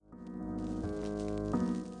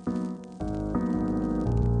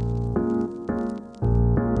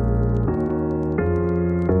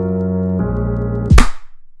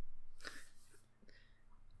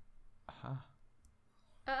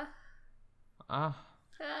Oh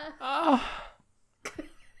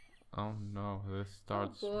no, this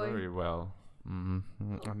starts very well.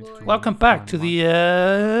 Welcome back to the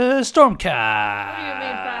Stormcast. What do you mean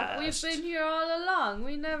back? We've been here all along.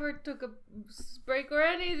 We never took a break or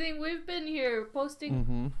anything. We've been here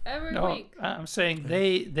posting every week. I'm saying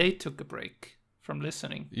they took a break from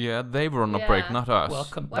listening. Yeah, they were on a break, not us.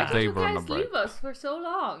 Welcome Why back. did you guys leave us for so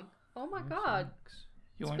long? Oh my god.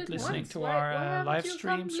 You weren't listening to why our live you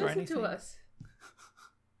streams or anything? to us?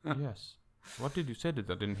 Yes. What did you say that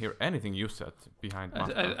I didn't hear anything you said behind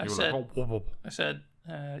my I said,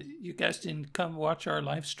 you guys didn't come watch our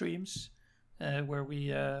live streams where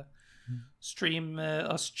we stream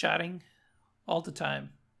us chatting all the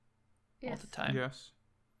time. Yes. All the time. Yes.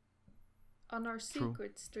 On our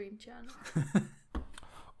secret stream channel.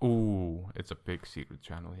 Ooh, it's a big secret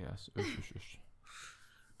channel, yes.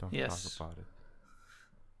 Don't talk about it.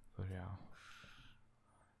 But yeah.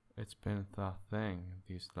 It's been the thing,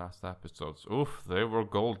 these last episodes. Oof, they were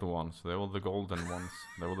gold ones. They were the golden ones.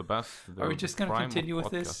 They were the best. Are we just going to continue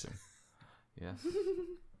with this? Yes.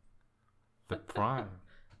 The prime.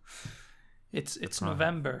 It's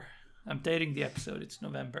November. I'm dating the episode. It's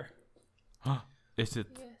November. Is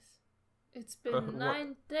it? Yes. It's been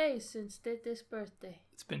 9 days since Ditte's birthday.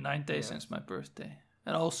 It's been 9 days since my birthday.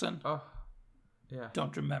 And Olsen,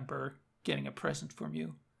 don't remember getting a present from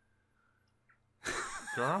you.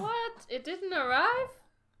 Girl? What? It didn't arrive?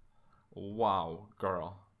 Wow,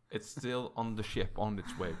 girl. It's still on the ship on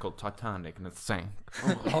its way called Titanic and it sank.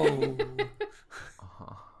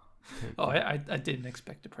 I didn't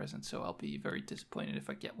expect a present, so I'll be very disappointed if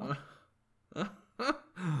I get one.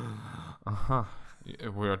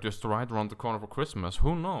 We are just right around the corner for Christmas.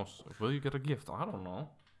 Who knows? Will you get a gift? I don't know.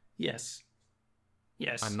 Yes.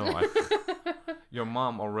 I know. Your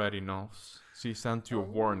mom already knows. She sent you a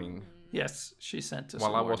warning. Yes, she sent us a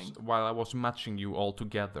warning. While I was matching you all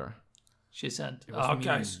together. She said,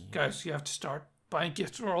 guys, you have to start buying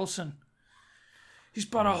gifts for Olsen. He's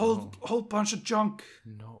bought a whole bunch of junk.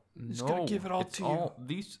 He's gonna give it all to you.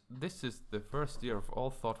 This is the first year of all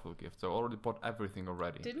thoughtful gifts. I already bought everything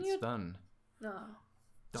already. It's done. No.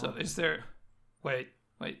 So is there... Wait.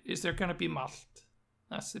 Is there gonna be malt?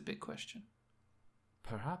 That's the big question.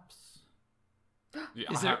 Perhaps.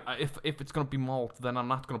 Yeah, if it's gonna be malt, then I'm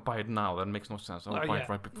not gonna buy it now. That makes no sense. I'll buy it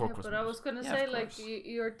right before Christmas. But I was gonna say, like,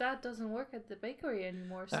 your dad doesn't work at the bakery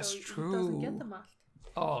anymore, That's so true. he doesn't get the malt.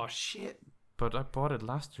 Oh shit! But I bought it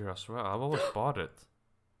last year as well. I've always bought it.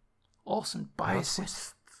 Olsen buys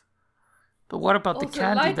it. But what about the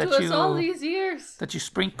candy lied to us all these years? That you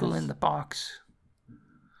sprinkle in the box?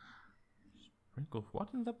 Sprinkle what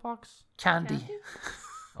in the box? Candy.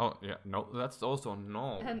 Oh yeah, no, that's also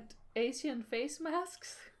no. And Asian face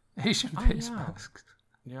masks? Asian face masks.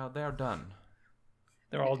 Yeah, they're done.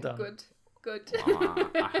 They're all done. Good.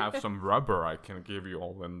 I have some rubber I can give you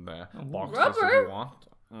all in the boxes rubber? if you want.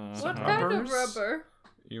 What kind of rubber?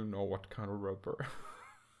 You know what kind of rubber.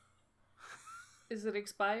 Is it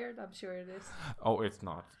expired? I'm sure it is. Oh, it's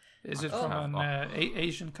not. Is it from an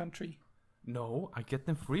Asian country? No, I get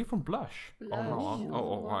them free from Blush.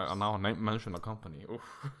 Now I mention a company. Oof.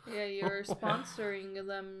 Yeah, you're sponsoring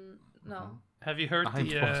them. No. Have you heard I'm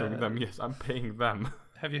sponsoring them, yes. I'm paying them.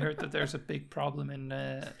 Have you heard that there's a big problem in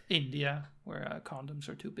India where condoms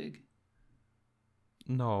are too big?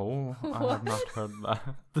 No, I have not heard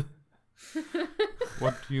that.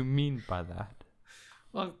 What do you mean by that?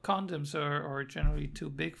 Well, condoms are generally too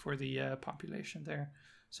big for the population there,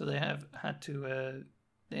 so they have had to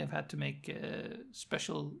make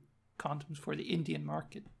special condoms for the Indian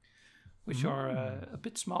market, which are a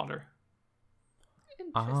bit smaller.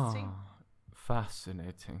 Interesting.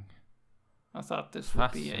 Fascinating. I thought this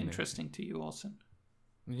would be interesting to you, Olsen.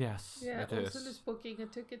 Yes, yeah, it Olsen is. is booking a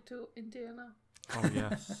ticket to India now. Oh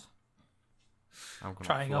yes. I'm gonna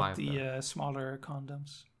trying out the there. Smaller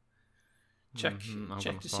condoms. Check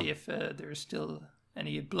to see if there is still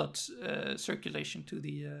any blood circulation to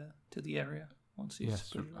the area. Once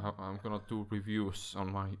yes, I'm gonna do reviews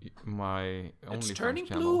on my It's OnlyFans turning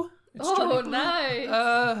channel. blue. It's turning blue.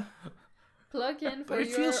 Nice. Plug in for it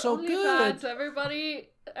your feels so OnlyFans. good.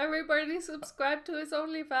 Everybody subscribe to his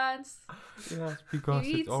OnlyFans. Yes, because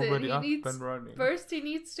it's already up and running. First, he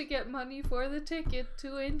needs to get money for the ticket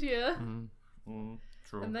to India, True.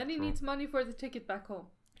 and then he needs money for the ticket back home.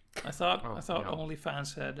 I thought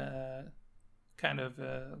OnlyFans had kind of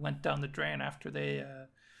went down the drain after they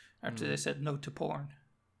said no to porn.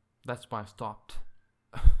 That's why I stopped.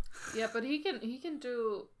 Yeah, but he can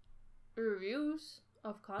do reviews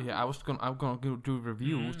of content. Yeah, I'm gonna do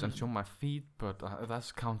reviews and show my feed, but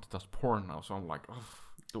that's counted as porn now. So I'm like,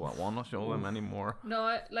 Do I want to show them anymore? No,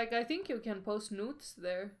 I think you can post nudes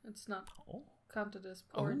there. It's not counted as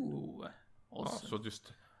porn. Oh, awesome. So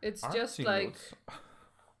just It's just like nudes.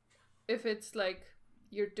 If it's like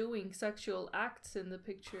you're doing sexual acts in the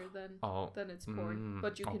picture, then it's porn.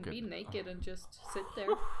 But you can be naked and just sit there.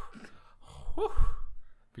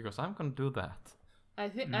 Because I'm gonna do that. I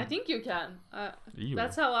think you can.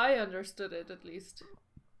 That's how I understood it, at least.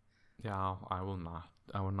 Yeah, I will not.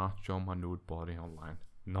 I will not show my nude body online.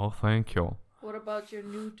 No, thank you. What about your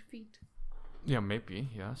nude feet? Yeah, maybe,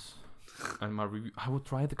 yes. And my review, I would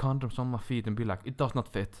try the condoms on my feet and be like, it does not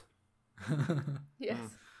fit. Yes.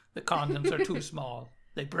 The condoms are too small.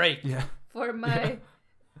 They break. Yeah. For my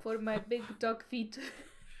big dog feet.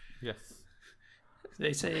 Yes.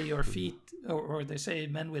 They say your feet, or they say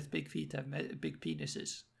men with big feet have big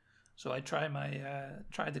penises. So I try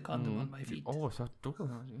the condom on my feet. Oh, so do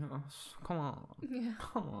that, yes. Come on. Yeah.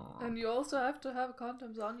 Come on. And you also have to have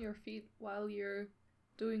condoms on your feet while you're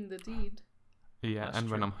doing the deed. Yeah, That's and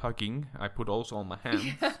true. when I'm hugging, I put also on my hands.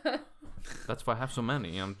 Yeah. That's why I have so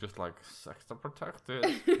many. I'm just like, extra protected.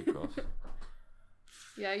 Because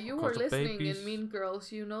Yeah, you were listening in Mean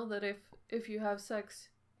Girls. You know that if you have sex,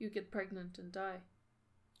 you get pregnant and die.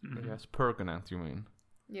 Mm-hmm. Yes, pergonate, you mean?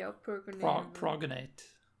 Yeah, pergonate. Progonate.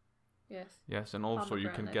 Yes. Yes, and also you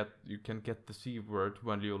can get the C word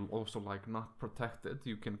when you're also like not protected.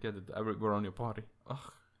 You can get it everywhere on your body.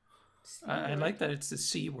 Ugh. I like that it's the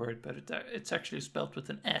C word, but it's actually spelled with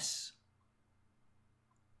an S.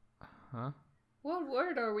 Huh? What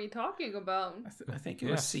word are we talking about? I think it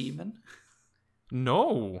was semen.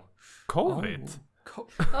 No, COVID.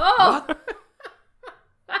 Oh.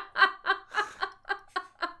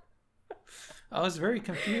 I was very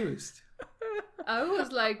confused. I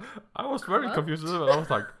was like, I was very what? confused as well. I was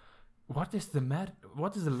like, what is the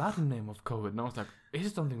Latin name of COVID? And I was like, is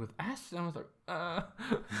it something with S? And I was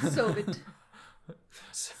like, Soviet.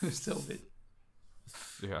 Soviet.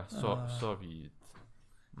 Yeah, Soviet.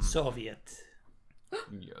 Soviet.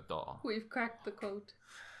 Yeah, da. We've cracked the code.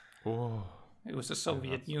 Oh. It was the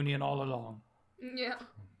Soviet Union all along. Yeah.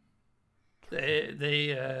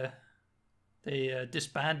 They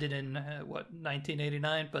disbanded in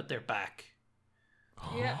 1989, but they're back.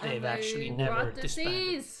 Yeah, They've and actually they never brought disbanded.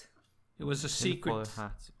 disease. It was a secret. Tinfoil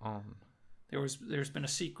hats on. There's been a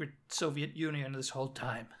secret Soviet Union this whole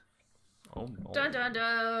time. Oh no. Dun dun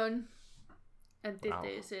dun. And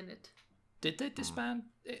Didde is in it. Did they disband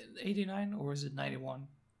 89 or was it 91?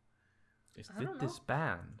 Is I it don't know.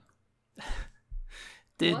 disband?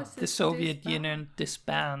 Did Was the it Soviet disband? Union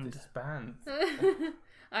disband? Disband.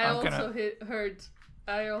 I I'm also gonna-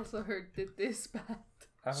 heard did this bad.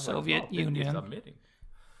 Soviet Union. Submitting.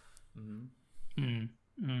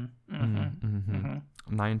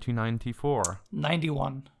 1994.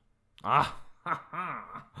 91. Ah.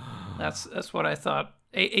 That's what I thought.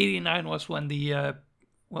 89 was when the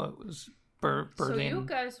what was Berlin. So you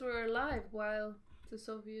guys were alive while the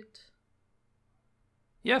Soviet.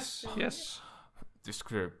 Yes, yes.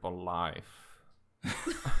 Describe a life.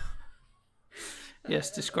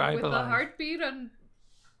 Yes, describe with a a life. heartbeat and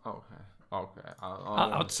Okay. Okay.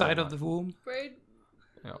 Outside of the womb. brain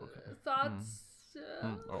Yeah. Okay. thoughts.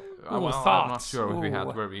 I'm not thoughts. sure if we had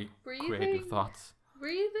Ooh. very Breathing? creative thoughts.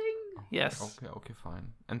 Breathing? Yes. Okay,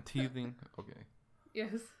 fine. And teething. Okay.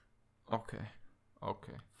 Yes. Okay.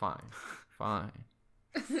 Fine.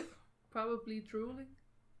 Probably drooling.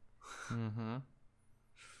 Mm-hmm.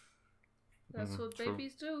 That's what true.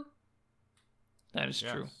 babies do. That is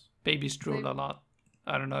true. Yes. Babies drool a lot.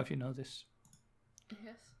 I don't know if you know this.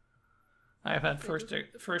 Yes. I've had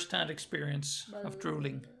first-hand experience of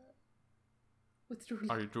drooling. With drooling.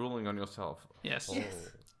 Are you drooling on yourself? Yes. Oh. Yes.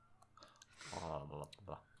 Blah, blah,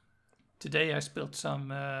 blah. Today I spilled some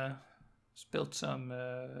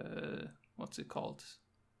what's it called?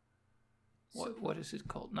 What is it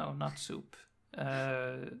called? No, not soup.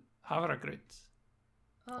 Havregrøt.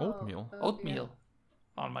 Oatmeal? Oatmeal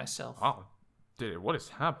on myself. Wow. Dude, what is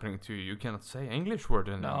happening to you? You cannot say English word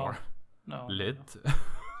anymore. No. Lid.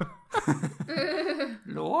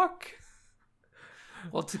 Look.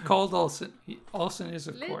 What's it called, Olsen? Olsen is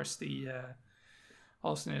of Lit. course the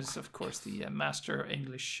master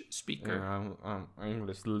English speaker. Yeah, I'm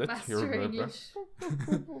English lit here, Master baby. English.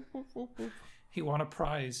 He won a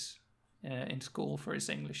prize in school for his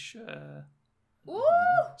English Ooh!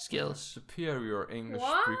 skills. Superior English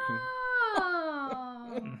speaking.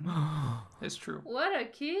 Wow! It's true. What a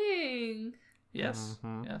king! Yes,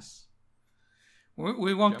 Mhm. yes.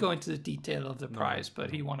 We won't go into the detail of the prize,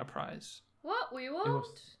 but he won a prize. What? We won't?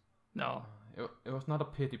 No, It was not a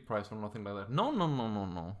pity prize or nothing like that. No.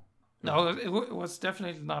 no, it was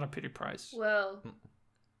definitely not a pity prize. Well,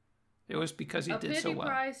 It was because he did so well. A pity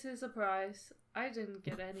prize is a prize. I didn't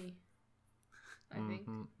get any. I think.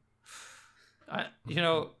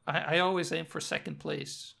 I always aim for second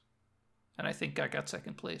place, and I think I got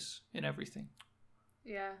second place in everything.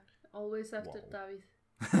 Yeah, always after David.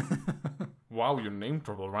 Wow, you named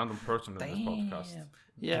a random person in this podcast.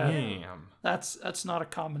 Yeah, damn. That's not a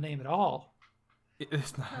common name at all.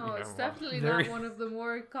 It's not. No, it's definitely not one of the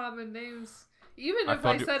more common names. Even if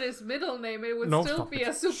I said his middle name, it would still be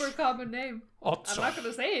a super common name. Otto. I'm not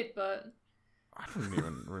gonna say it, but I don't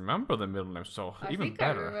even remember the middle name, so even think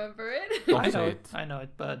better. I remember it. I know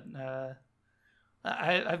it, but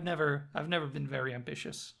I've never been very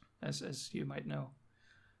ambitious, as you might know.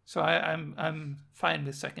 So I'm fine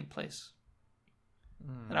with second place,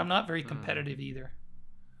 and I'm not very competitive either.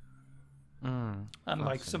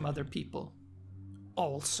 Unlike some other people.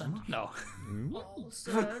 Olsen, no.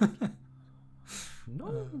 Olsen.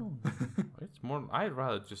 No. It's more. I'd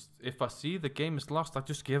rather just, if I see the game is lost, I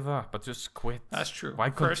just give up. I just quit. That's true. Why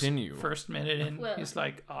continue? First minute in, he's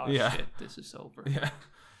like, "Oh shit, this is over." Yeah.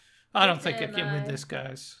 I don't think I can win this,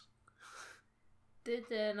 guys.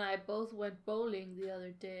 Didda and I both went bowling the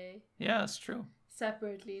other day. Yeah, that's true.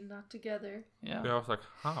 Separately, not together. Yeah. I was like,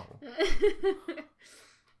 how?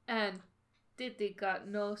 And Diddy got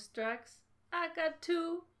no strikes. I got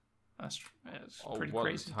 2. That's pretty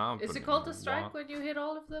crazy. Is it called a strike when you hit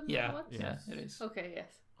all of them? Yeah, yeah, it is. Okay,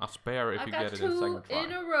 yes. A spare if you get it in second try. I got 2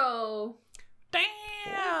 in a row.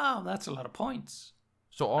 Damn, that's a lot of points.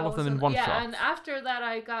 So all of them in one shot. Yeah, and after that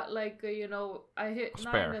I got like I hit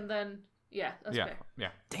 9 and then a spare.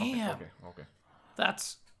 Yeah. Damn. Okay.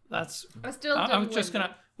 That's. I still didn't I'm just win,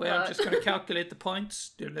 gonna I'm just gonna calculate the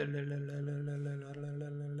points.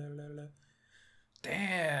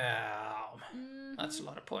 Damn. That's a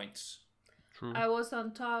lot of points. True. I was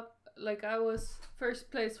on top, like I was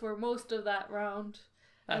first place for most of that round.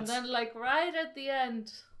 And then like right at the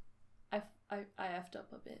end I effed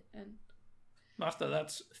up a bit and Martha,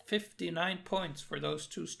 that's 59 points for those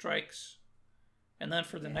 2 strikes. And then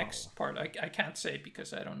for the next part, I can't say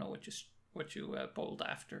because I don't know what you bowled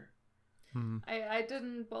after. Mm-hmm. I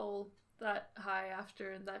didn't bowl that high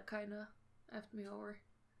after, and that kind of effed me over.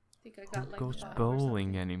 I think I got Who like goes 5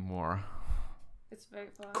 bowling anymore? It's very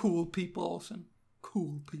fun. Cool people, Olsen.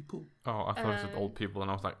 Cool people. Oh, I thought it said old people,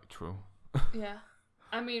 and I was like, true. Yeah.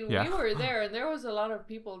 I mean, we were there, and there was a lot of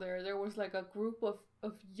people there. There was like a group of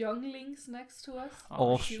younglings next to us.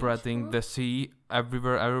 All spreading the sea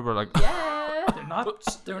everywhere, like... Yeah. They're not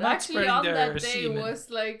actually, spreading on their that day semen. was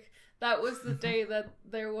like, that was the day that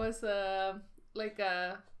there was now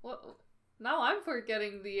I'm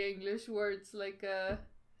forgetting the English words, like a...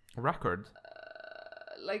 record?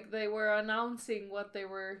 Like they were announcing what they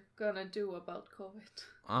were gonna do about COVID.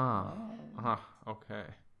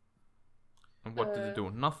 Okay. And what did they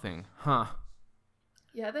do? Nothing, huh?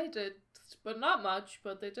 Yeah, they did, but not much.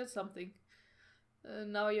 But they did something.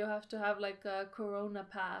 Now you have to have like a Corona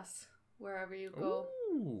pass wherever you go.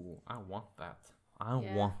 Ooh, I want that. I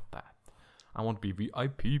want that. I want to be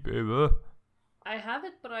VIP, baby. I have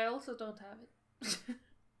it, but I also don't have it.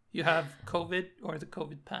 You have COVID or the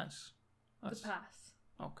COVID pass? The pass.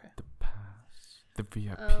 Okay. The pass. The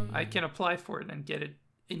VIP. I can apply for it and get it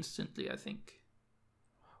instantly, I think.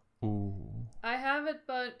 Ooh. I have it,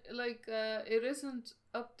 but like it isn't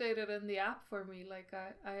updated in the app for me. Like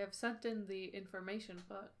I have sent in the information,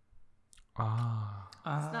 but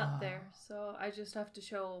it's not there. So I just have to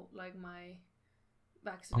show like my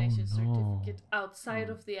vaccination certificate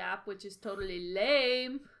outside of the app, which is totally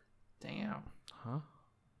lame. Damn. Huh?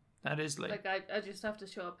 That is lame. Like I just have to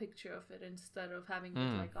show a picture of it instead of having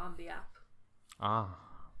it like on the app. I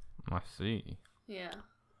see. Yeah.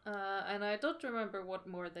 And I don't remember what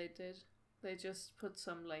more they did. They just put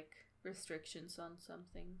some like restrictions on some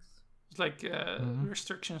things. It's like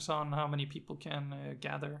restrictions on how many people can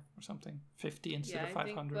gather or something. 50 instead of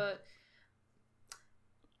 500. Think, but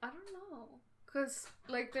I don't know. Because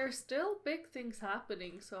like there's still big things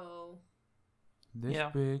happening, so... This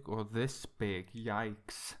big or this big?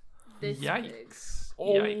 Yikes. Yikes.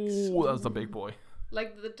 Oh, yikes. That's a big boy.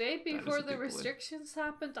 Like the day before the restrictions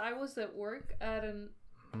happened, I was at work at an...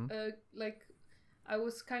 like I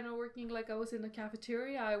was kind of working like I was in a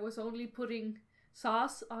cafeteria. I was only putting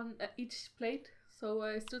sauce on each plate, so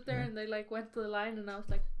I stood there and they like went to the line and I was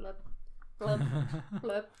like blub blub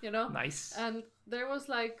blub, you know. Nice. And there was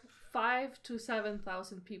like 5,000 to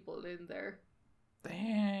 7,000 people in there.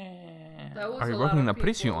 Damn. That was Are you working in a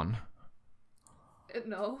prison?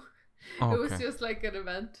 No. Oh, it was just like an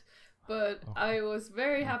event, but I was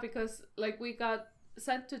very happy because like we got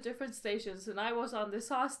sent to different stations, and I was on the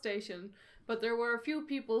sauce station, but there were a few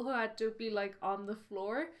people who had to be like on the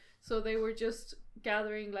floor, so they were just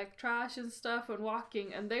gathering like trash and stuff and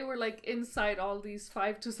walking, and they were like inside all these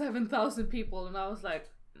 5,000 to 7,000 people, and I was like,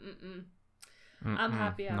 I'm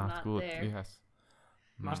happy I'm not good. There. Yes.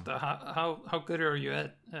 Martha, how good are you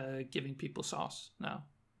at giving people sauce now?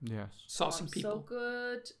 Yes. Saucing people.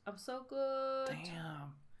 I'm so good.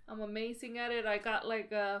 Damn. I'm amazing at it. I got like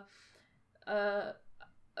the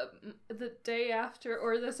day after,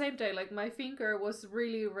 or the same day, like my finger was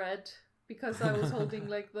really red because I was holding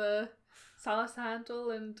like the sauce handle,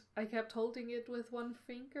 and I kept holding it with one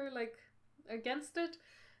finger like against it,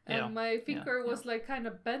 and my finger was like kind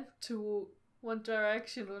of bent to one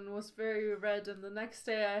direction and was very red. And the next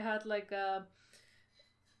day I had like a,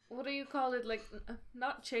 what do you call it, like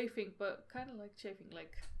not chafing but kind of like chafing,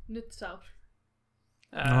 like nuts out.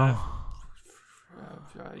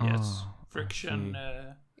 Yes, friction.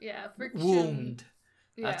 Friction. Wound.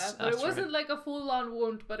 Yeah, but it wasn't like a full-on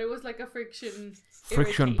wound, but it was like a friction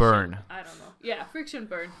burn. I don't know. Yeah, friction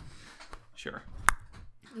burn. Sure.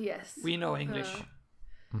 Yes. We know English.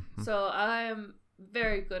 So I am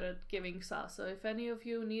very good at giving sauce. So if any of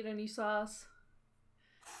you need any sauce,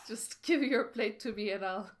 just give your plate to me and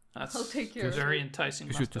I'll take care of it. Very enticing.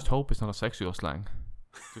 You should just hope it's not a sexual slang.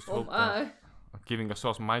 Just hope that giving a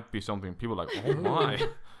sauce might be something people are like, oh my.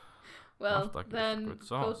 Well, then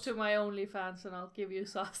go to my OnlyFans and I'll give you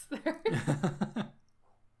sauce there.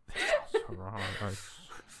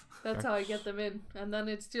 That's how I get them in. And then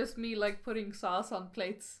it's just me like putting sauce on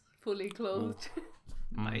plates, fully clothed.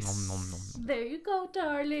 Nice. Nom, nom, nom. There you go,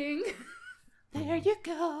 darling. There you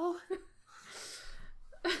go.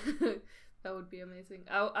 That would be amazing.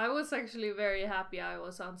 I was actually very happy I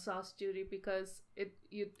was on sauce duty because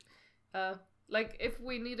like if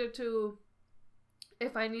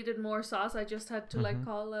I needed more sauce, I just had to like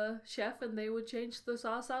call a chef and they would change the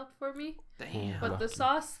sauce out for me. Damn. But the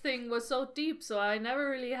sauce thing was so deep, so I never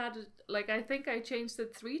really had it. Like, I think I changed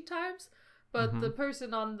it 3 times, but the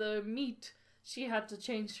person on the meat, she had to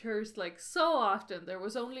change hers like so often. There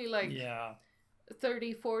was only like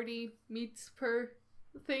 30, 40 meats per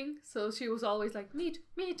thing, so she was always like meat.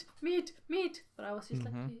 But I was just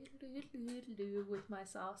like with my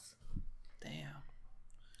sauce. Damn.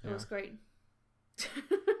 It was great.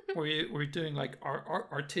 were you doing like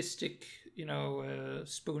artistic,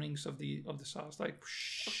 spoonings of the sauce, like?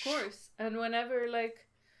 Of course. And whenever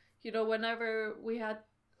whenever we had,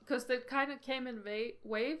 because they kind of came in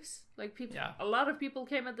waves, like people, a lot of people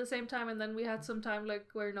came at the same time, and then we had some time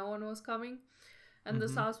like where no one was coming, and the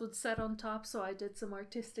sauce would set on top. So I did some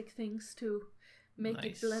artistic things to make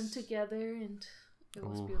it blend together, and it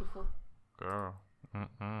was beautiful. Girl.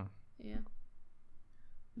 Yeah.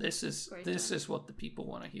 This is what the people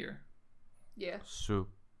want to hear. Yeah. Soup.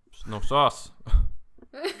 No sauce.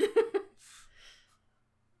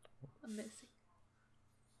 Amazing.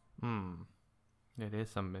 It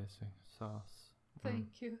is amazing sauce.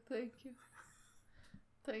 Thank you.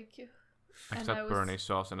 Except Bernaise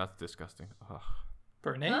sauce, and that's disgusting. Ugh.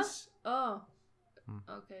 Bernaise? Huh? Oh.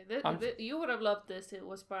 Okay. You would have loved this. It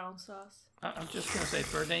was brown sauce. I'm just gonna say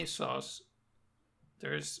Bernaise sauce.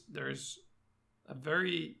 There's a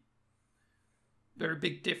very, very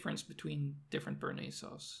big difference between different Bernaise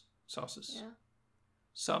sauces. Yeah.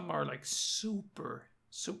 Some are like super,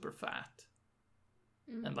 super fat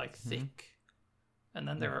and like thick. And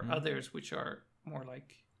then there are others which are more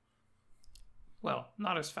like, well,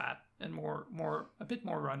 not as fat and a bit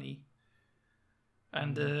more runny.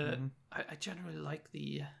 And I generally like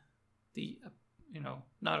the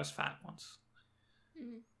not as fat ones.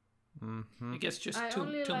 I guess just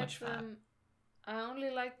too much fat. I only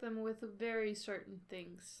like them with very certain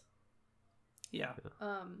things. Yeah.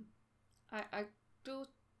 I do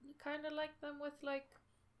kind of like them with like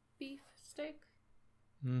beef steak.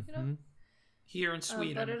 You know? Here in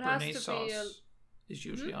Sweden, Bernaise sauce is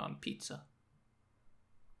usually on pizza.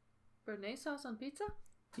 Bernaise sauce on pizza?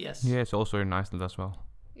 Yes. Yeah, it's also in Iceland as well.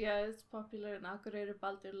 Yeah, it's popular in Akureyri.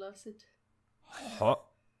 Baldur loves it. Hot.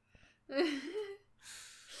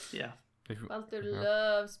 Yeah. Baldur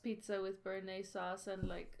loves pizza with Bernaise sauce, and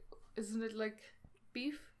like, isn't it like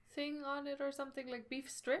beef thing on it or something, like beef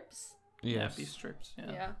strips? Yes. Yeah, beef strips.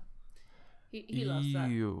 Yeah. He loves that.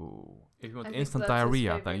 If you want instant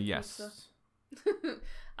diarrhea, then yes.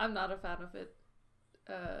 I'm not a fan of it,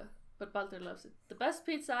 but Baldur loves it. The best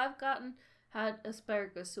pizza I've gotten had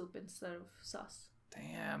asparagus soup instead of sauce.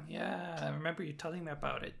 Damn, yeah. I remember you telling me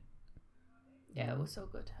about it. Yeah, it was so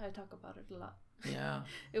good. I talk about it a lot. Yeah.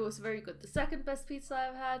 It was very good. The second best pizza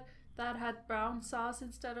I've had, that had brown sauce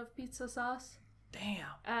instead of pizza sauce.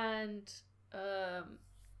 Damn. And a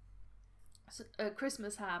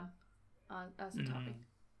Christmas ham as a topping.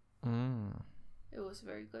 It was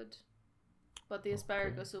very good, but the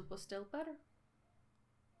asparagus soup was still better.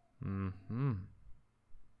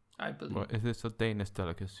 I believe. Well, is this a Danish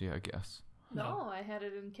delicacy? I guess. No, I had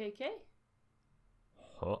it in KK.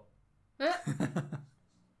 Huh.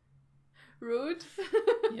 Rude.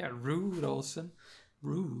 Yeah, rude, Olsen.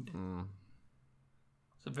 Rude.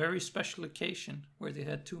 It's a very special occasion where they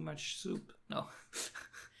had too much soup. No.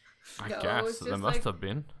 I guess there must have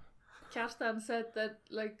been. Kjartan said that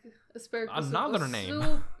like asparagus Another soup was name.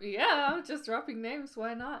 Soup. Yeah, I'm just dropping names.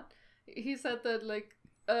 Why not? He said that like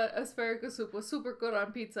asparagus soup was super good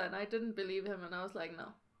on pizza, and I didn't believe him, and I was like,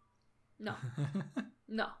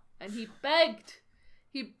 no, and he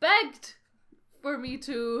begged for me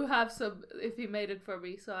to have some if he made it for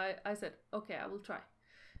me. So I said, okay, I will try.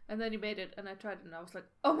 And then he made it, and I tried it, and I was like,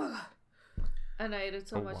 oh my god. And I ate it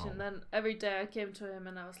so much, wow. And then every day I came to him,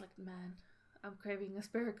 and I was like, man, I'm craving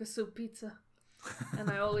asparagus soup pizza. And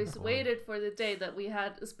I always waited for the day that we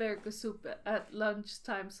had asparagus soup at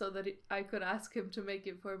lunchtime so that I could ask him to make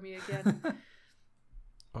it for me again.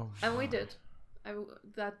 And we did.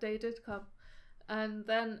 That day did come. And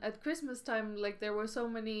then at Christmas time, like, there were so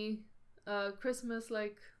many Christmas,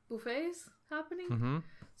 like, buffets happening.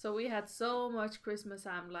 So we had so much Christmas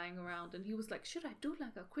ham lying around. And he was like, should I do,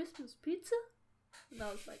 like, a Christmas pizza? And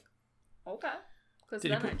I was like, okay. Because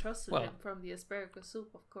then I trusted him from the asparagus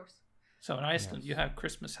soup, of course. So in Iceland, you have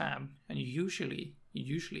Christmas ham, and you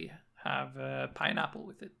usually have pineapple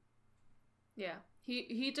with it. Yeah,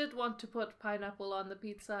 he did want to put pineapple on the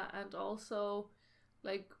pizza and also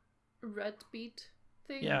like red beet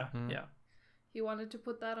thing. Yeah. He wanted to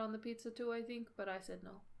put that on the pizza too, I think, but I said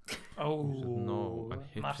no. Oh,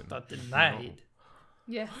 Marta denied.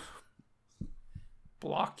 Yeah.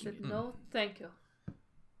 Blocking. Said no, thank you.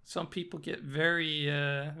 Some people get very,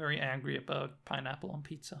 very angry about pineapple on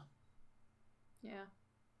pizza. Yeah.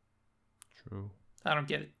 True. I don't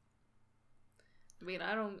get it. I mean,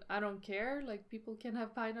 I don't care. Like, people can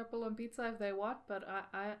have pineapple on pizza if they want, but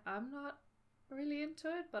I'm not really into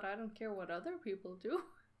it. But I don't care what other people do.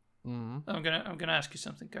 I'm gonna ask you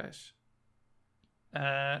something, guys.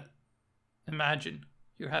 Imagine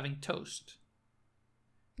you're having toast,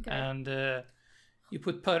 and you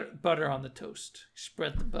put butter on the toast.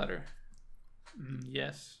 Spread the butter.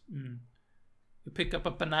 Yes. You pick up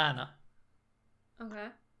a banana. Okay.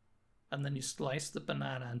 And then you slice the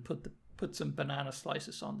banana and put some banana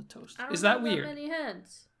slices on the toast. Is that weird? That many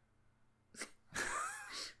hands.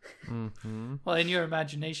 Well, in your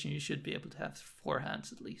imagination, you should be able to have 4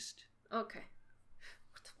 hands at least. Okay.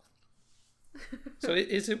 So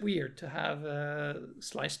is it weird to have a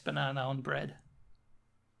sliced banana on bread?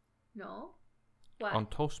 No. Why? On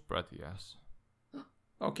toast bread, yes.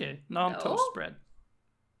 Okay, non-toast bread.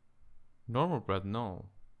 Normal bread, no.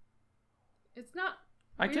 It's not.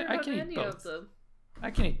 I can eat both. Of them.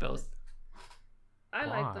 I can eat both. I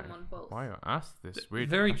like them on both. Why you ask this weird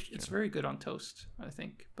question? It's very good on toast, I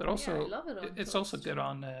think. But also, I love it on it's toast. also good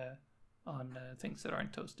on things that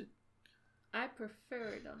aren't toasted. I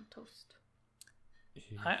prefer it on toast.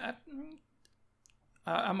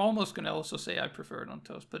 I'm almost going to also say I prefer it on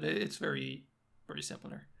toast, but it's very, very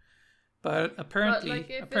similar. But apparently,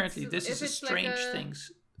 this is a strange thing.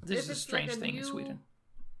 This is a strange thing in Sweden.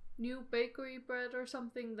 New bakery bread or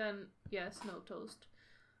something, then yes, no toast.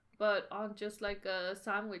 But on just like a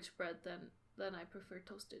sandwich bread, then I prefer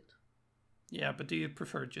toasted. Yeah, but do you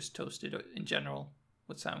prefer just toasted in general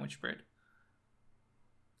with sandwich bread?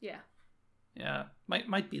 Yeah. Yeah,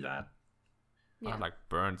 might be that. Yeah. I like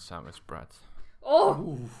burnt sandwich bread.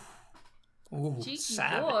 Oh, ooh, cheeky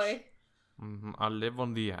savage. Boy. I live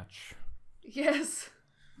on the edge. Yes.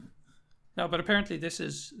 No, but apparently this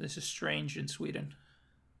is strange in Sweden.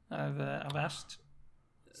 I've asked.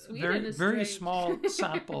 Sweden is very strange. Small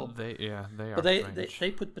sample. They are. But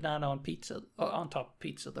they put banana on pizza on top of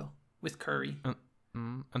pizza though with curry.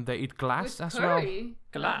 And they eat glass with as curry?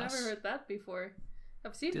 well. Glass. I've never heard that before.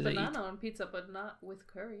 I've seen banana on pizza, but not with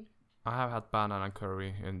curry. I have had banana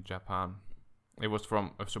curry in Japan. It was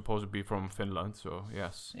supposed to be from Finland, so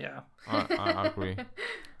yes. Yeah. I agree.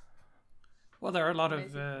 Well, there are a lot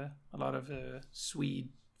of Swede,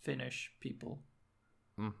 Finnish people.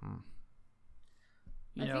 I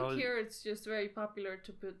think here it's just very popular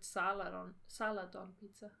to put salad on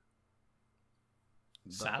pizza.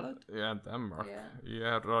 Salad? Yeah, Denmark.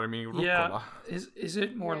 Yeah, I mean rucola. Yeah. Is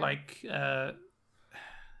it more like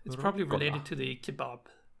it's probably related to the kebab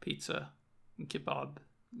pizza. Kebab.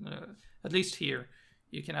 At least here,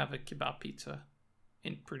 you can have a kebab pizza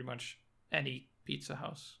in pretty much any pizza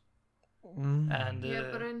house. And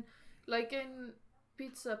but in like in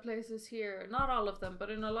pizza places here, not all of them, but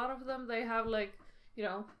in a lot of them, they have like,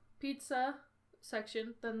 pizza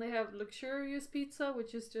section. Then they have luxurious pizza,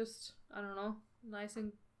 which is just, I don't know, nice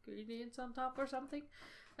ingredients on top or something.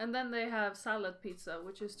 And then they have salad pizza,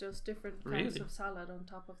 which is just different kinds of salad on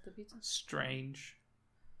top of the pizza. Strange.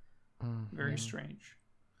 Very strange.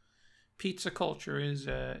 Pizza culture is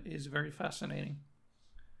very fascinating.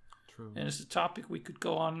 True. And it's a topic we could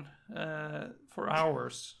go on for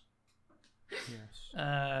hours. Yes.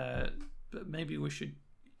 But maybe we should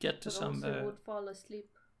get to some. Also would fall asleep.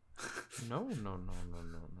 No.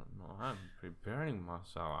 I'm preparing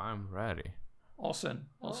myself. I'm ready. Olsen,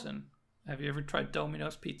 have you ever tried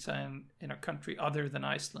Domino's pizza in a country other than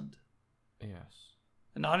Iceland? Yes.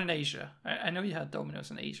 Not in Asia. I know you had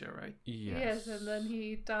Domino's in Asia, right? Yes, and then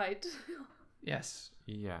he died. Yes.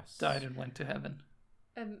 Died and went to heaven.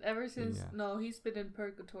 And ever since, no, he's been in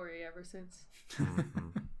purgatory ever since.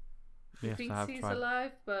 He Yes, thinks he's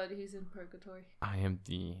alive, but he's in purgatory. I am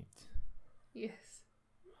dead. Yes.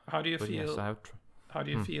 How do you feel? Yes, how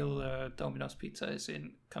do you feel Domino's pizza is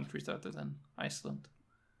in countries other than Iceland?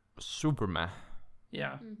 Super meh.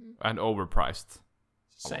 Yeah. And overpriced.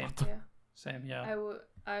 Same. Yeah. Same, yeah.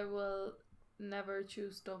 I will never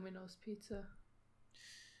choose Domino's pizza.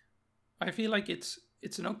 I feel like it's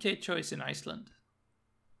an okay choice in Iceland.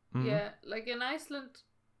 Yeah, like in Iceland,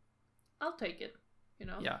 I'll take it.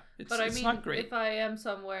 Yeah, but I mean, not great. If I am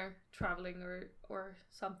somewhere traveling or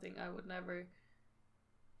something, I would never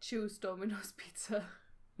choose Domino's pizza.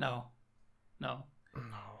 No.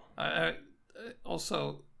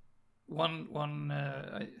 Also,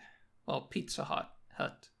 Pizza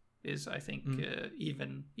Hut is, I think,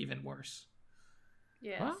 even worse.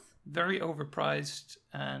 Yes. What? Very overpriced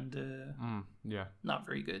and not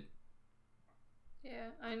very good.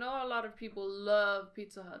 Yeah, I know a lot of people love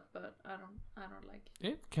Pizza Hut, but I don't like it.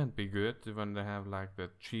 It can be good when they have like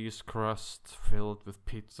the cheese crust filled with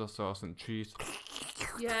pizza sauce and cheese.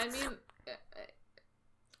 Yeah, I mean,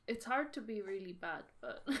 it's hard to be really bad,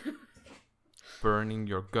 but burning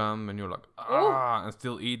your gum and you're like and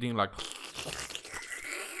still eating like.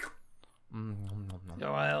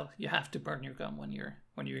 Yeah, well, you have to burn your gum when you're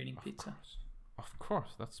eating pizza. Of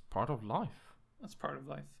course, that's part of life. That's part of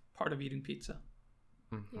life. Part of eating pizza.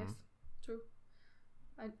 Mm-hmm. Yes, true.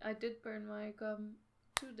 I did burn my gum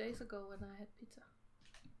 2 days ago when I had pizza.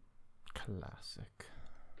 Classic.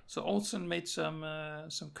 So Olsen made some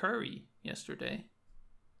curry yesterday.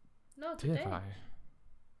 No, today. Did I?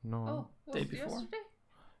 No. Oh, was day it before. Yesterday?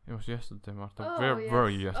 It was yesterday, Martha. Oh, Where were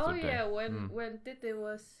you yesterday? Oh yeah, when Diddy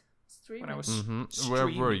was streaming. When I was streaming. Where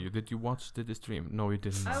were you? Did you watch Diddy stream? No, you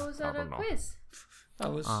didn't. I was at a quiz.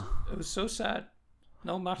 It was so sad.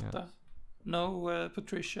 No Martha. No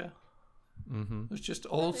Patricia. It was just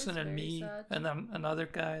Olsen and me, sad. and then another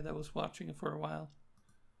guy that was watching it for a while.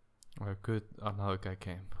 Oh, good. Another guy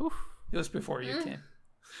came. Oof. It was before you came.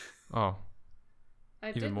 Oh. I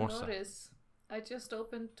Even didn't more notice. I just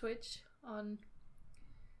opened Twitch on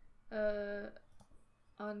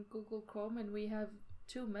Google Chrome, and we have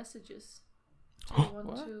 2 messages. Do you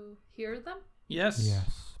want to hear them? Yes.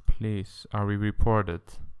 Yes, please. Are we reported?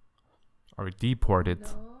 Are we deported?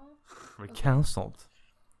 No. Are we cancelled?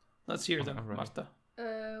 Let's hear them, right. Martha.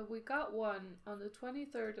 We got one on the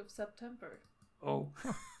 23rd of September. Oh.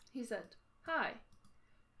 He said, "Hi,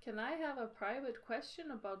 can I have a private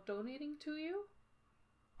question about donating to you?"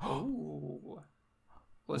 Oh.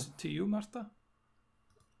 Was it to you, Martha?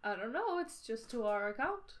 I don't know, it's just to our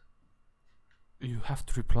account. You have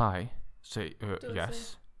to reply. Say yes.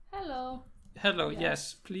 Say, hello. Hello,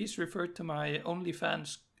 yes. Please refer to my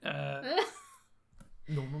OnlyFans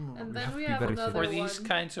No. And then we have another for these one.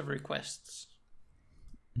 kinds of requests.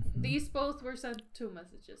 These both were sent 2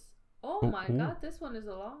 messages. Oh my god, this one is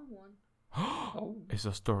a long one. It's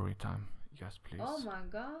a story time. Yes, please. Oh my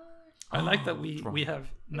gosh. I like that we have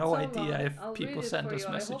no idea if I'll people read it send for us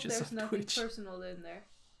you. messages I hope there's on nothing Twitch. personal in there.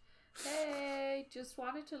 Hey, just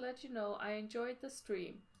wanted to let you know I enjoyed the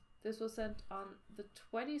stream. This was sent on the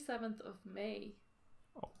 27th of May.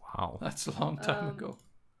 Oh, wow. That's a long time ago.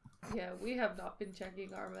 Yeah, we have not been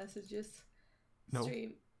checking our messages. No.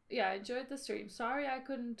 Stream. Yeah, I enjoyed the stream. Sorry I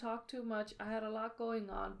couldn't talk too much. I had a lot going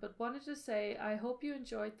on, but wanted to say I hope you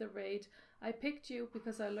enjoyed the raid. I picked you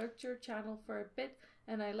because I lurked your channel for a bit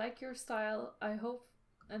and I like your style.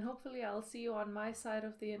 Hopefully I'll see you on my side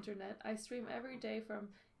of the internet. I stream every day from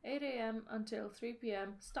 8 a.m. until 3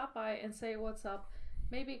 p.m. Stop by and say what's up.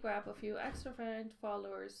 Maybe grab a few extra friend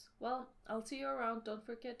followers. Well, I'll see you around. Don't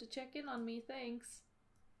forget to check in on me. Thanks.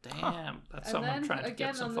 Damn, that's And someone then trying to again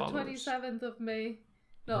get some on the followers. 27th of May,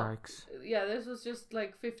 No. Yikes. Yeah, this was just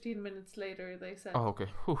like 15 minutes later. They said, Oh, okay.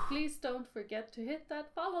 Whew. please don't forget to hit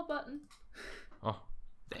that follow button. Oh,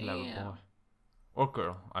 clever boy. Or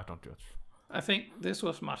girl, I don't judge. I think this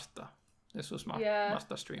was Marta. This was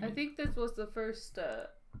Marta streaming. I think this was the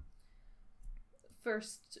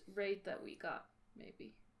first raid that we got,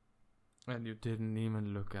 maybe. And you didn't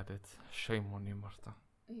even look at it. Shame on you, Marta.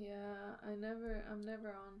 Yeah, I'm never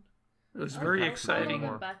on. It was very exciting.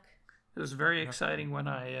 Back. It was very exciting when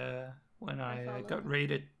I got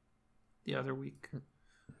raided the other week,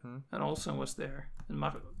 and Olsen was there. And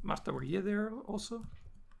Marta, were you there also?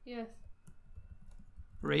 Yes.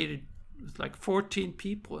 Raided with like 14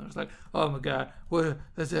 people, and it was like, oh my god, what?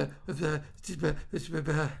 I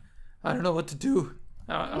don't know what to do.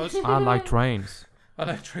 I like trains. I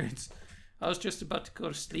like trains. I was just about to go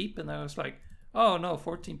to sleep, and I was like, oh no,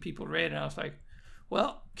 14 people raided. And I was like,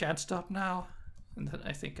 well, can't stop now. And then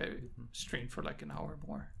I think I streamed for like an hour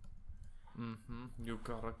more. You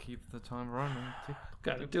gotta keep the time running.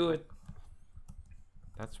 Gotta do it.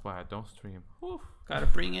 That's why I don't stream. Oof. Gotta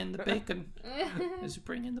bring in the bacon. Is it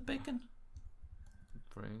bring in the bacon?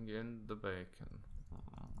 Bring in the bacon.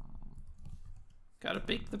 Gotta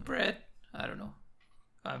bake the bread. I don't know.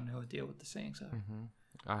 I have no idea what the sayings are.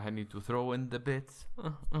 I need to throw in the bits.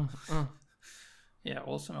 Yeah,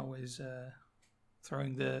 Olsen always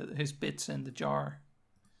throwing his bits in the jar.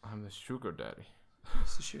 I'm the sugar daddy.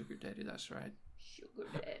 He's the sugar daddy, that's right. Sugar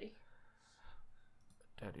daddy.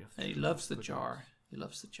 Daddy of and he loves the jar. He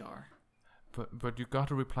loves the jar. But you got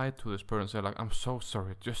to reply to this person and say like, I'm so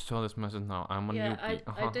sorry, just saw this message now. I'm a newbie.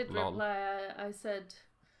 I did reply. I said,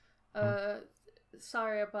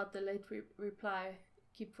 sorry about the late reply.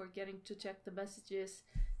 Keep forgetting to check the messages.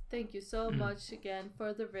 Thank you so much again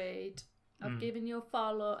for the raid. I've given you a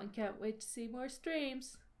follow and can't wait to see more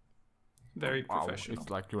streams. Very professional. It's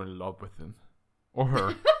like you're in love with him. Or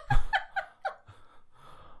her.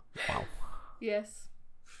 Wow. Yes.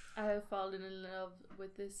 I have fallen in love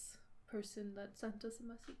with this person that sent us a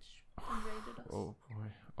message and raided us. Oh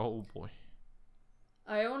boy. Oh boy.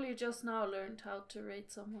 I only just now learned how to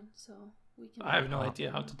raid someone, so we can. I have no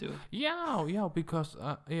idea how to do it. Yeah, because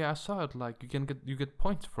I saw it. Like you get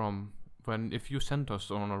points from if you send us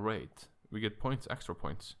on a raid, we get points, extra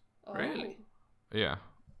points. Oh. Really? Yeah.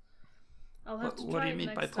 I'll have to try. What do you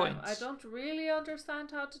mean by points? I don't really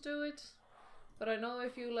understand how to do it, but I know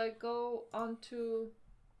if you like go onto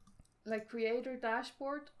like creator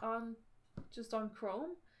dashboard on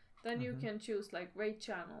Chrome, then you can choose like raid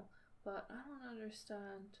channel. But I don't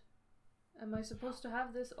understand. Am I supposed to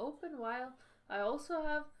have this open while I also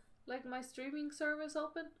have like my streaming service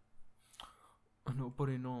open?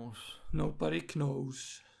 Nobody knows. Nobody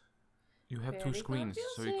knows. You have Very 2 screens,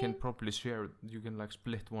 confusing. so you can probably share. You can like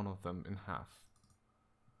split one of them in half.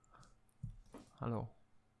 Hello.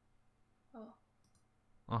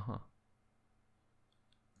 Oh.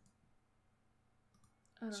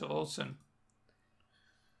 So Olsen,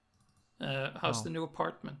 how's the new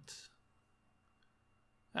apartment?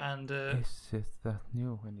 And is it that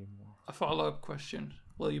new anymore? A follow-up question: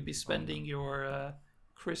 will you be spending your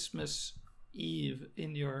Christmas Eve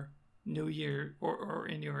in your New Year or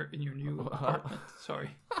in your new apartment?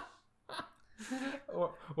 Sorry.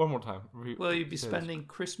 One more time. Will you be spending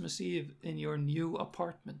Christmas Eve in your new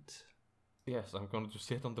apartment? Yes, I'm going to just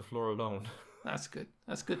sit on the floor alone. That's good.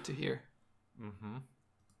 That's good to hear.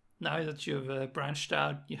 Now that you've branched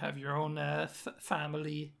out, you have your own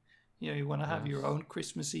family. You know, you want to have your own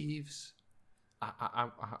Christmas Eves. I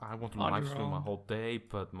want to live stream my whole day,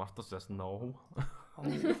 but Marta says no.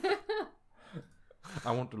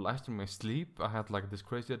 I want to live stream my sleep. I had like this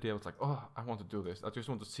crazy idea. I was like, oh, I want to do this. I just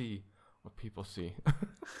want to see what people see.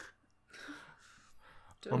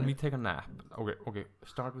 Or me take a nap. Okay.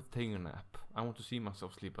 Start with taking a nap. I want to see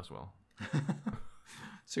myself sleep as well.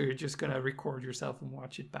 So you're just gonna record yourself and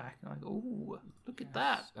watch it back, and like, oh, look at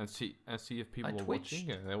that, and see if people were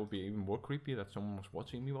watching, and that would be even more creepy that someone was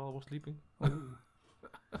watching me while I was sleeping.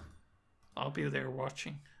 I'll be there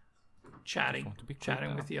watching, chatting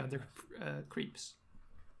with the other creeps.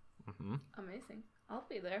 Amazing. I'll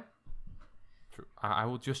be there. True. I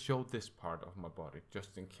will just show this part of my body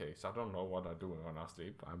just in case. I don't know what I'm doing when I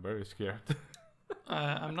sleep. I'm very scared.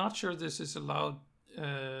 I'm not sure this is allowed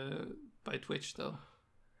by Twitch though.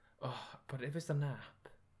 Oh, but if it's a nap,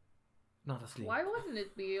 not asleep. Why wouldn't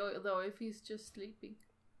it be though if he's just sleeping?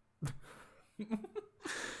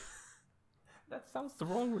 That sounds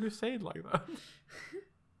wrong when you say it like that.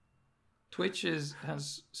 Twitch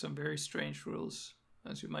has some very strange rules,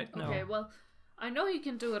 as you might know. Okay, well, I know you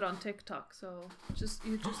can do it on TikTok, so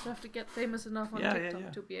you just have to get famous enough on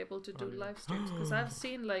TikTok to be able to do live streams. Because I've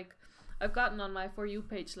seen like I've gotten on my For You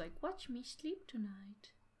page like, watch me sleep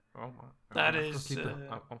tonight. Oh my! That is.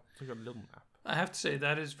 I'll take a little nap. I have to say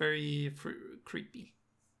that is very creepy.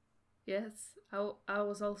 Yes, I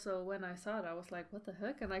was also, when I saw it, I was like, what the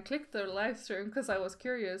heck? And I clicked their live stream because I was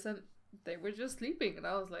curious, and they were just sleeping, and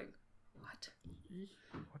I was like, what?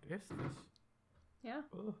 What is this? Yeah.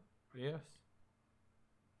 Oh, yes.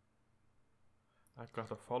 I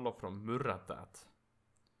got a follow from Murradat.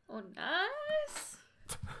 Oh, nice!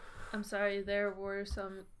 I'm sorry, there were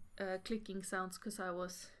some clicking sounds because I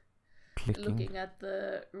was looking at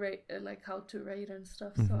the like how to rate and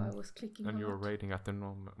stuff, so I was clicking. And you were rating at the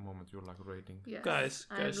moment. You were like rating. Yes. Guys,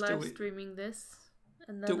 I'm live streaming this,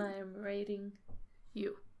 and then I am rating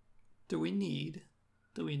you. Do we need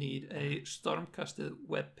a Stormcasted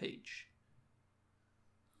web page?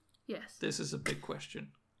 Yes. This is a big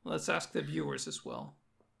question. Let's ask the viewers as well.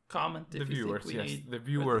 Comment if the you viewers, think we need the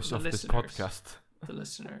viewers the of this listeners, podcast. The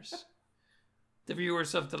listeners. The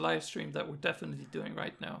viewers of the live stream that we're definitely doing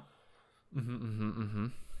right now.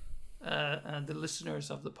 And the listeners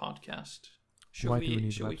of the podcast. Should we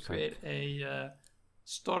create a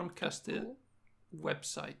Stormcasted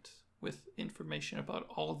website with information about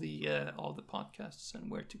all the podcasts and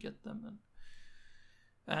where to get them,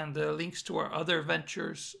 and links to our other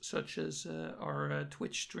ventures such as our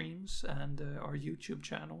Twitch streams and our YouTube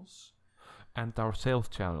channels and our sales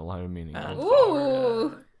channel? I'm meaning. And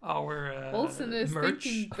our Olsen is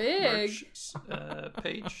thinking big. Merch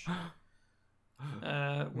page.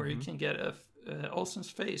 Where you can get Olsen's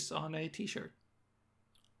face on a t-shirt.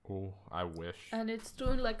 Oh, I wish. And it's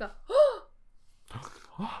doing like a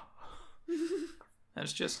and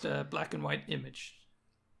it's just a black and white image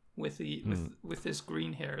with with this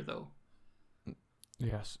green hair though.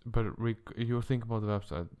 Yes, but you think about the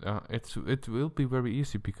website. It will be very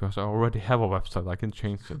easy because I already have a website. I can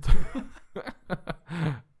change it.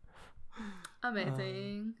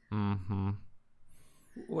 Amazing.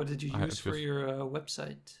 What did you use for your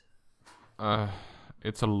website?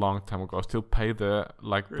 It's a long time ago. I still pay the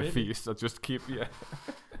Really? fees. I just keep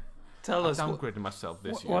Tell us. I'm downgrading myself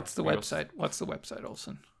this year. What's the website? What's the website,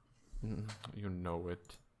 Olsen? You know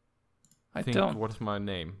it. I think, don't. What's my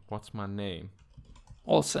name?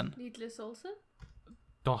 Olsen. Needless Olsen?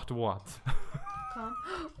 Dot what?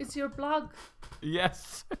 It's your blog.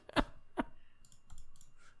 Yes.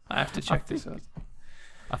 I have to check this out.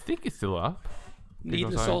 I think it's still up.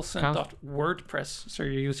 Needlessolsen.wordpress. So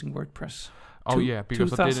you're using WordPress. Oh yeah,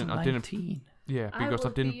 because I didn't. Yeah, because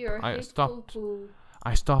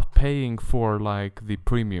I stopped paying for the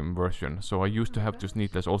premium version, so I used to have just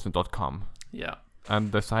needlessolsen.com. Yeah.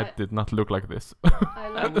 And the site did not look like this. I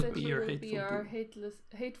like that you will be our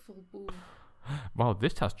hateful boo. Wow,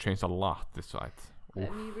 this has changed a lot, this site.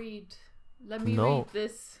 Let me read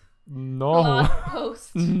this blog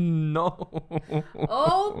post. No.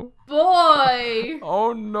 Oh boy.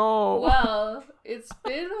 Oh no. Well, it's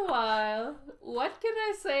been a while. What can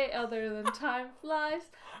I say other than time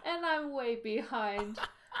flies and I'm way behind?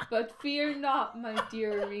 But fear not, my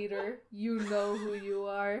dear reader. You know who you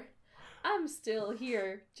are. I'm still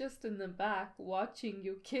here, just in the back, watching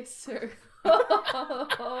you kiss her.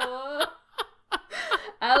 LOL!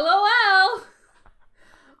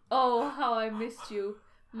 Oh, how I missed you.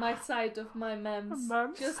 My sight of my mems.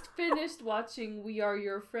 Just finished watching We Are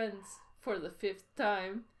Your Friends for the 5th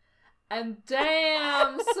time. And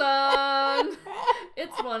damn, son!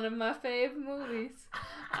 It's one of my fave movies.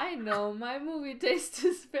 I know my movie taste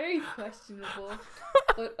is very questionable,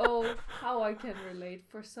 but oh, how I can relate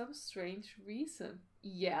for some strange reason.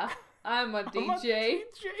 Yeah, I'm a DJ.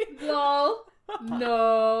 Lol.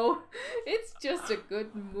 No, it's just a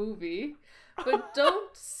good movie, but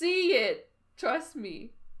don't see it. Trust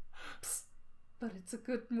me. Psst, but it's a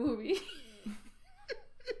good movie.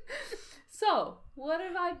 So, what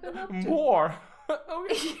have I been up to? More.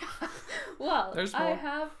 Okay. Yeah. Well, I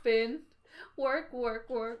have been work.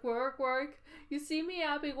 You see me,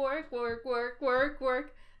 I'll be work.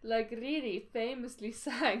 Like Riri famously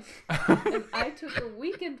sang. And I took a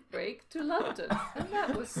weekend break to London. And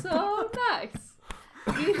that was so nice.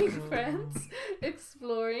 Meeting friends,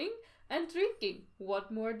 exploring, and drinking. What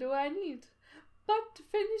more do I need? But to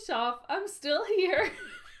finish off, I'm still here.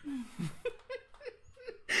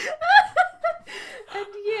 And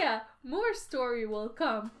yeah, more story will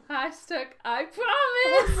come. Hashtag I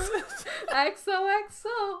promise.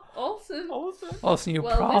 XOXO. Olsen. Olsen, you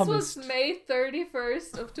promised. This was May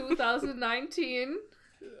 31st of 2019.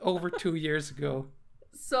 Over 2 years ago.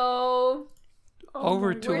 So...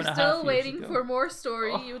 Over 2.5 years ago. We're still waiting for more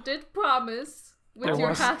story. You did promise with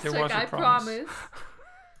your hashtag I promise.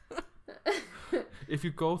 If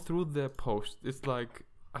you go through the post, it's like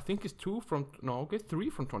I think it's 3 from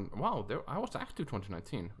 20. Wow, I was active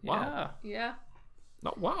 2019. Wow. Yeah.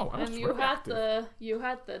 No, wow. And you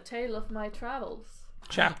had the tale of my travels.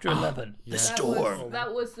 Chapter 11, the storm.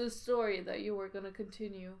 That was the story that you were gonna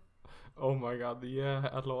continue. Oh my god, yeah,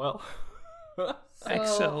 LOL.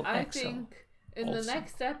 So I think in the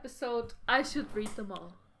next episode I should read them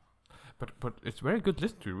all. But it's very good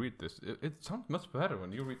listen to read this. It sounds much better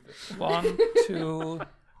when you read this. 1, 2,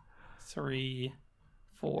 3,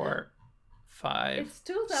 4, 5. It's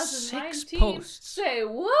 2019. 6 posts. Say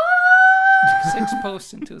what? 6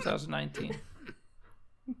 posts in 2019.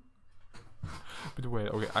 But wait,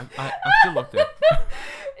 okay, I still looked at.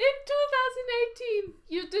 In 2018,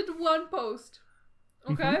 you did 1 post.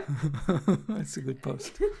 Okay? That's a good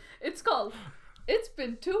post. It's called "It's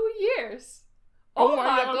Been 2 Years." Oh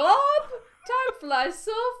my god! Time flies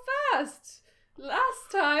so fast.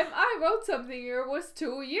 Last time I wrote something here was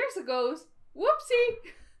 2 years ago.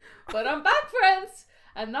 Whoopsie! But I'm back, friends.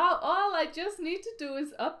 And now all I just need to do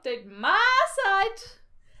is update my site.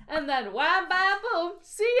 And then wham bam boom.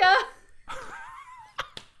 See ya!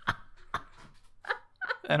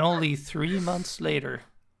 And only 3 months later,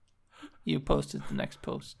 you posted the next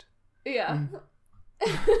post. Yeah.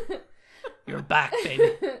 You're back,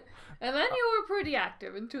 baby. And then you were pretty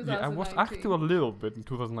active in 2019. Yeah, I was active a little bit in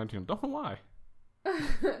 2019. Don't know why.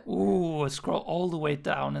 Ooh, I scroll all the way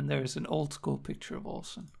down and there's an old school picture of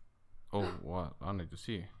Olsen. Oh, what? I need to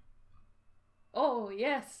see. Oh,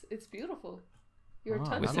 yes. It's beautiful. You're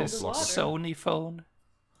touching with his the water. Sony phone.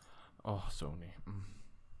 Oh, Sony.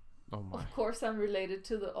 Oh my. Of course I'm related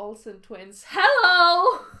to the Olsen twins.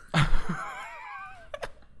 Hello!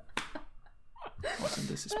 Olsen,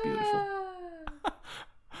 this is beautiful.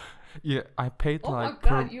 Yeah, I paid oh like... my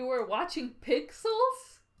god, you were watching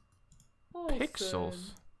Pixels? Olsen.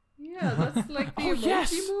 Pixels? Yeah, that's like the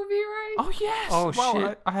emoji movie, right? Oh yes! Oh wow,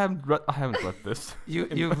 shit! I haven't read this.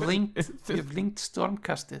 You've linked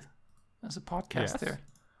Stormcasted as a podcast there.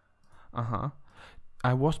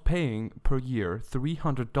 I was paying per year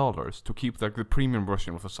 $300 to keep like the premium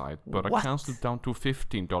version of the site, but I canceled down to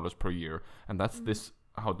 $15 per year, and that's this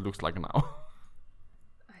how it looks like now.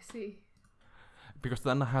 I see. Because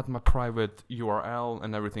then I had my private URL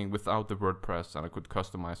and everything without the WordPress, and I could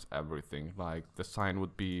customize everything. Like the sign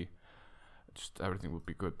would be, just everything would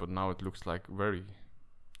be good. But now it looks like very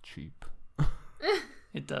cheap.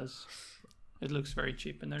 It does. It looks very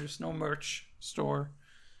cheap, and there's no merch store.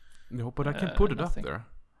 No, but I can put it nothing. up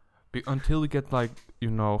there. Until we get like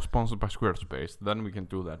sponsored by Squarespace, then we can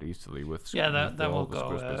do that easily with. Yeah, that with will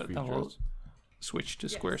go. That will switch to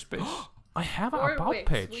Squarespace. I have an about Wix.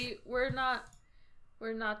 page. We're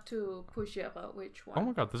not too pushy about which one. Oh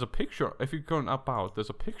my god, there's a picture. If you go on about, there's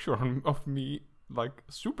a picture of me like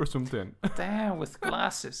super zoomed in. Damn, with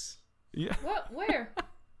glasses. Yeah. What? Where?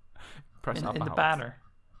 Press in about. the banner.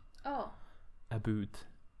 Oh. About.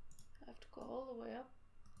 I have to go all the way up.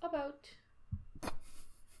 About.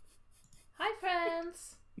 Hi,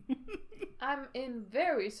 friends. I'm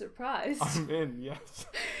very surprised. I'm in, yes.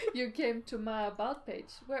 You came to my about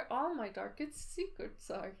page where all my darkest secrets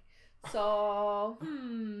are. So,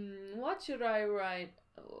 what should I write?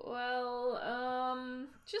 Well,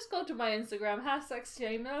 just go to my Instagram,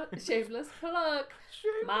 #shameless plug.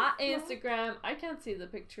 My Instagram. I can't see the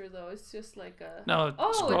picture though. It's just like a. No,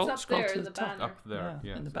 scroll it's up there to in the the top. banner. Up there,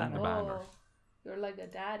 yeah, in the banner. Oh, you're like a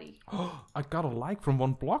daddy. I got a like from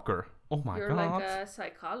one blogger. Oh my god. You're like a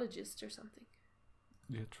psychologist or something.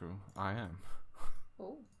 Yeah, true. I am.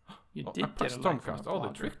 Oh. You I did pressed get a like from Stormcast. a Oh, they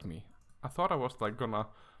blogger. tricked me. I thought I was like gonna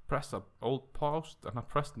press a old post, and I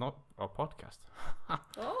pressed not a podcast.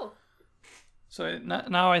 Oh. So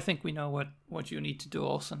now I think we know what you need to do,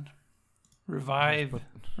 Olsen. Revive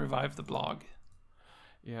the blog.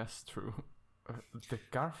 Yes, true. The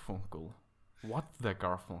Garfunkel. What the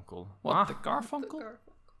Garfunkel? What, the Garfunkel?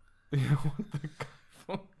 Yeah, what the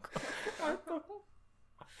Garfunkel?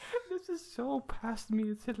 This is so past me.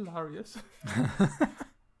 It's hilarious.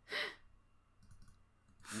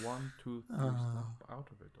 1, 2, 3 snap out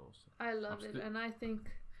of it also. I love it, and I think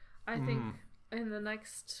in the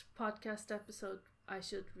next podcast episode I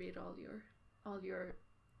should read all your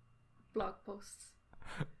blog posts.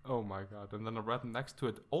 Oh my god! And then I read next to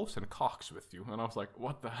it, Olsen cocks with you, and I was like,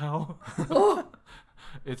 "What the hell?" Oh,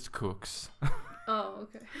 It's cooks. oh,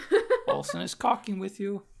 okay. Olsen is cocking with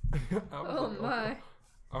you. Oh my!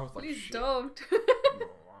 I was like, Please shit. don't. No,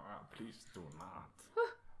 please do not.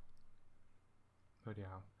 But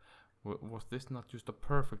yeah, was this not just a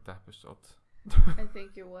perfect episode? I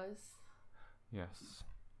think it was. Yes.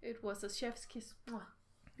 It was a chef's kiss. Mwah.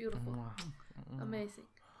 Beautiful. Mwah. Amazing.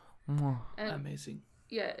 Mwah. And Amazing.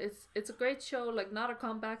 yeah, it's a great show. Like not a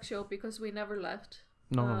comeback show because we never left.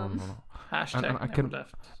 No. Hashtag And I never can-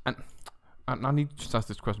 left. And I need to just ask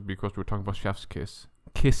this question because we're talking about chef's kiss.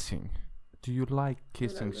 Kissing. Do you like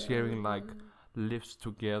kissing, sharing like lips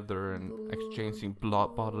together and exchanging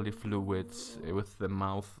bodily fluids with the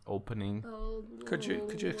mouth opening? Could you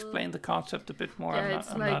explain the concept a bit more? Yeah,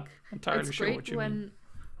 I'm not entirely it's sure great what you when, mean.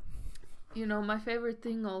 you know, my favorite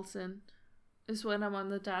thing, Olsen, is when I'm on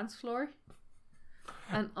the dance floor,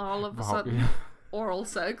 and all of a sudden, oral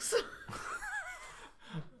sex.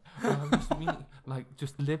 Just mean, like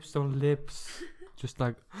just lips on lips, just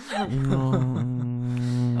like.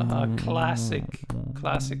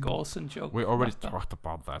 Classic Olsen joke. We already Martha. talked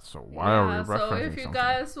about that, so why are we referencing So if you something?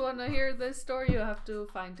 guys want to hear this story, you have to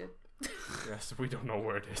find it. Yes, we don't know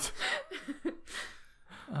where it is.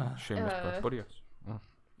 Shameless plug, but yes.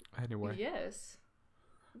 Anyway. Yes.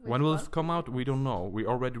 When will it come out? We don't know. We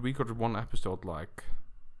already recorded one episode like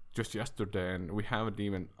just yesterday, and we haven't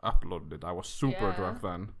even uploaded it. I was super drunk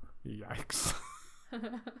then. Yikes.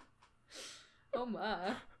 Oh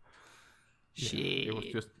my. Shit.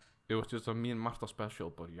 It was just a me and Martha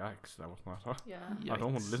special, but yikes, that was not. Yeah. I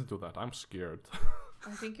don't want to listen to that. I'm scared.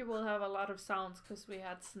 I think you will have a lot of sounds because we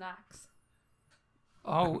had snacks.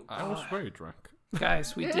 Oh, I was very drunk.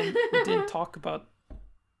 Guys, we didn't talk about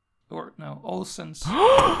Olsen's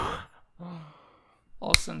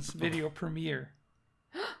video premiere.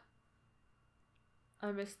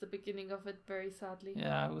 I missed the beginning of it very sadly.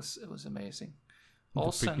 Yeah, it was amazing.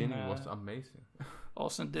 The beginning was amazing.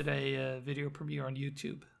 Olsen did a video premiere on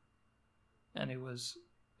YouTube, and it was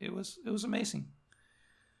amazing.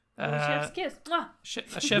 Chef's kiss. Mwah!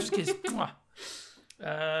 A chef's kiss. Mwah.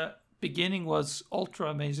 Beginning was ultra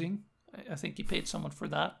amazing. I think he paid someone for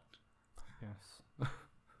that. Yes.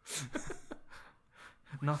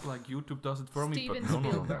 Not like YouTube does it for me, but Steven no.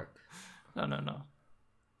 Spielberg. No.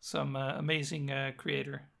 Some amazing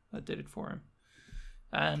creator that did it for him.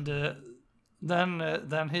 And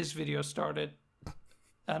then his video started,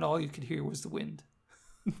 and all you could hear was the wind.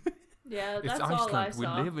 Yeah, It's that's Iceland. all I saw.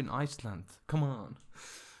 We live in Iceland. Come on.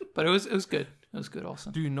 But it was good. It was good also.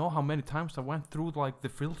 Do you know how many times I went through like the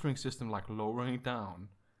filtering system, like lowering it down?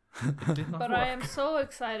 It did not But work. I am so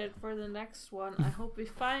excited for the next one. I hope we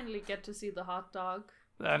finally get to see the hot dog.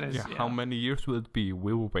 That is. Yeah, how many years will it be?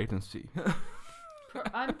 We will wait and see.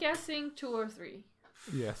 I'm guessing 2 or 3.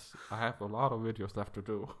 Yes, I have a lot of videos left to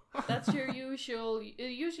do. That's your usual.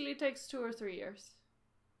 It usually takes 2 or 3 years.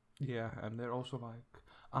 Yeah, and they're also like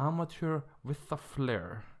amateur with a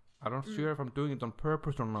flair. I'm not sure if I'm doing it on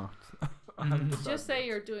purpose or not. Just say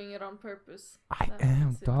you're doing it on purpose. I That am,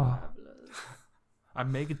 makes it duh. fabulous. I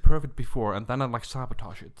make it perfect before, and then I like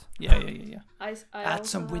sabotage it. Yeah. I Add also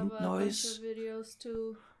some wind have noise. A bunch of videos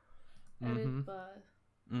to edit, but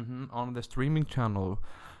On the streaming channel,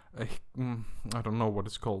 I don't know what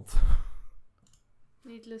it's called.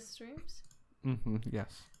 needless streams.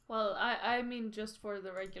 Yes. Well, I mean just for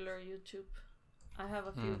the regular YouTube. I have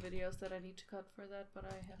a few videos that I need to cut for that, but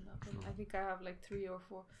I have nothing. I think I have like 3 or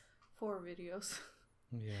 4 videos.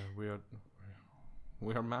 Yeah,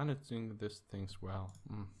 we are managing these things well.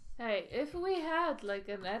 Hey, if we had like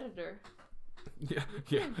an editor. Yeah.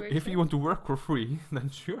 great If thing. you want to work for free, then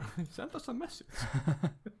sure, send us a message.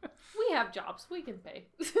 We have jobs, we can pay.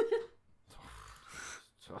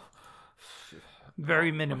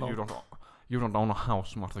 Very minimal. You don't own a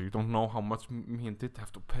house, Martha. You don't know how much me and Dit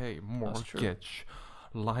have to pay. Mortgage,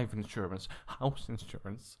 life insurance, house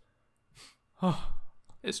insurance.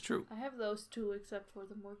 It's true. I have those 2 except for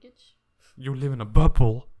the mortgage. You live in a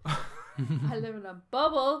bubble. I live in a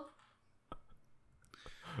bubble.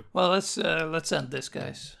 Well, let's end this,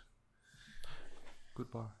 guys.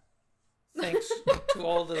 Goodbye. Thanks to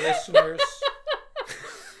all the listeners.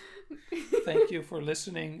 Thank you for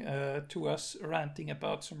listening to us ranting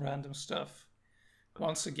about some random stuff.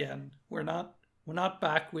 Once again, we're not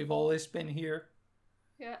back. We've always been here.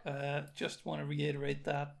 Yeah. Just want to reiterate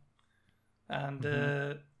that. And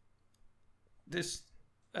this,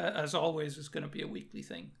 as always, is going to be a weekly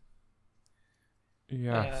thing.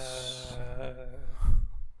 Yes.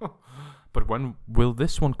 But when will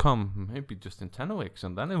this one come? Maybe just in 10 weeks,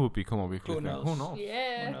 and then it will become a weekly thing. Who knows?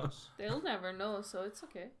 Yeah. Who knows? They'll never know, so it's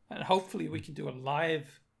okay. And hopefully we can do a live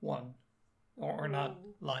one. Or not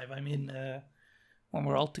live. I mean, when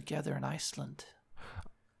we're all together in Iceland.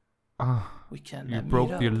 We can You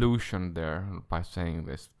broke the illusion there by saying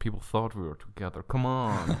this. People thought we were together. Come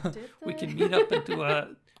on. We can meet up and do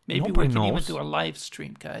a... Maybe Nobody we can even knows. do a live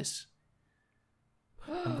stream, guys.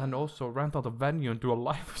 And then also rent out a venue and do a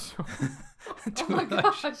live show. Oh my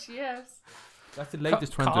gosh, yes. That's the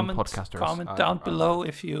latest trend in podcasters. Comment down below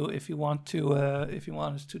if you want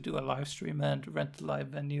us to do a live stream and rent a live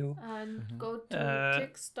venue. And go to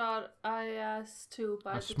tix.is to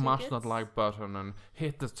buy the smash tickets. that like button and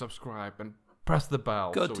hit the subscribe and press the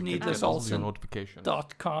bell. Go to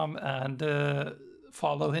needlessolsen.com and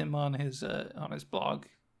follow him on his blog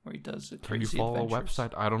where he does crazy Can you follow adventures. a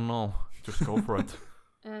website? I don't know. Just go for it.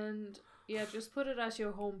 And yeah, just put it as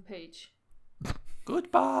your homepage.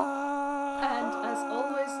 Goodbye. And as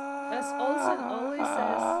Olsen always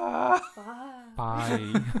says, bye.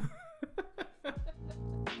 Bye.